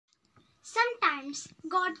Sometimes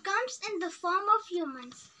God comes in the form of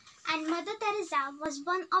humans, and Mother Teresa was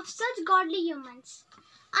one of such godly humans.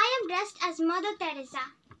 I am dressed as Mother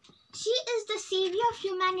Teresa. She is the savior of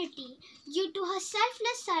humanity due to her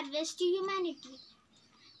selfless service to humanity.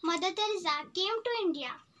 Mother Teresa came to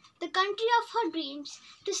India, the country of her dreams,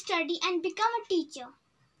 to study and become a teacher.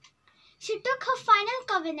 She took her final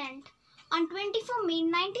covenant on 24 May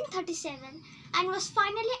 1937 and was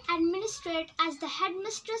finally administered as the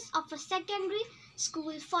headmistress of a secondary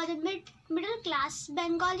school for the middle-class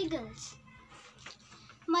Bengali girls.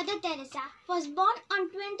 Mother Teresa was born on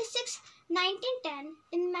 26 1910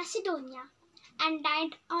 in Macedonia and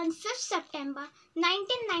died on 5 September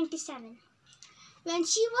 1997. When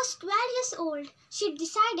she was 12 years old, she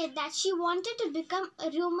decided that she wanted to become a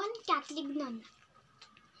Roman Catholic nun.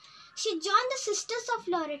 She joined the Sisters of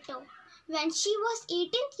Loreto. When she was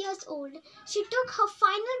 18 years old, she took her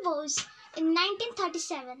final vows in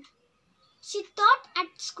 1937. She taught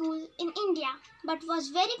at school in India but was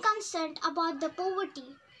very concerned about the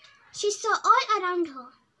poverty she saw all around her.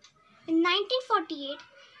 In 1948,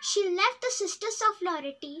 she left the Sisters of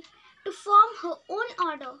Loreto to form her own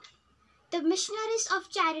order, the Missionaries of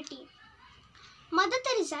Charity. Mother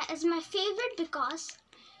Teresa is my favorite because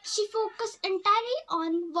she focused entirely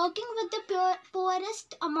on working with the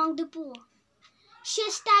poorest among the poor. She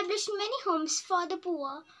established many homes for the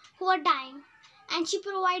poor who were dying, and she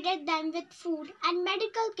provided them with food and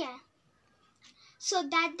medical care so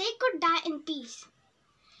that they could die in peace.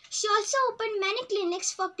 She also opened many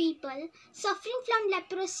clinics for people suffering from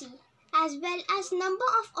leprosy, as well as number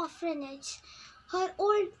of orphanages. Her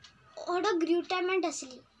old order grew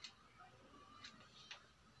tremendously.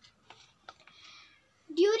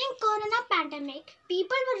 During Corona pandemic,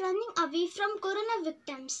 people were running away from Corona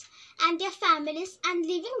victims and their families and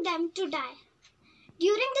leaving them to die.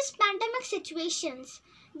 During these pandemic situations,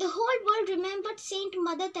 the whole world remembered Saint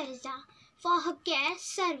Mother Teresa for her care,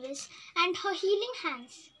 service, and her healing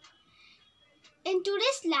hands. In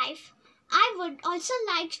today's life, I would also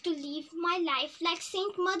like to live my life like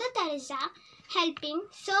Saint Mother Teresa, helping,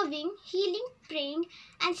 serving, healing, praying,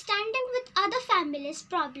 and standing with other families'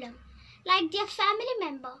 problems like their family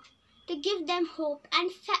member, to give them hope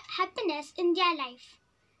and happiness in their life.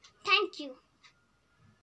 Thank you.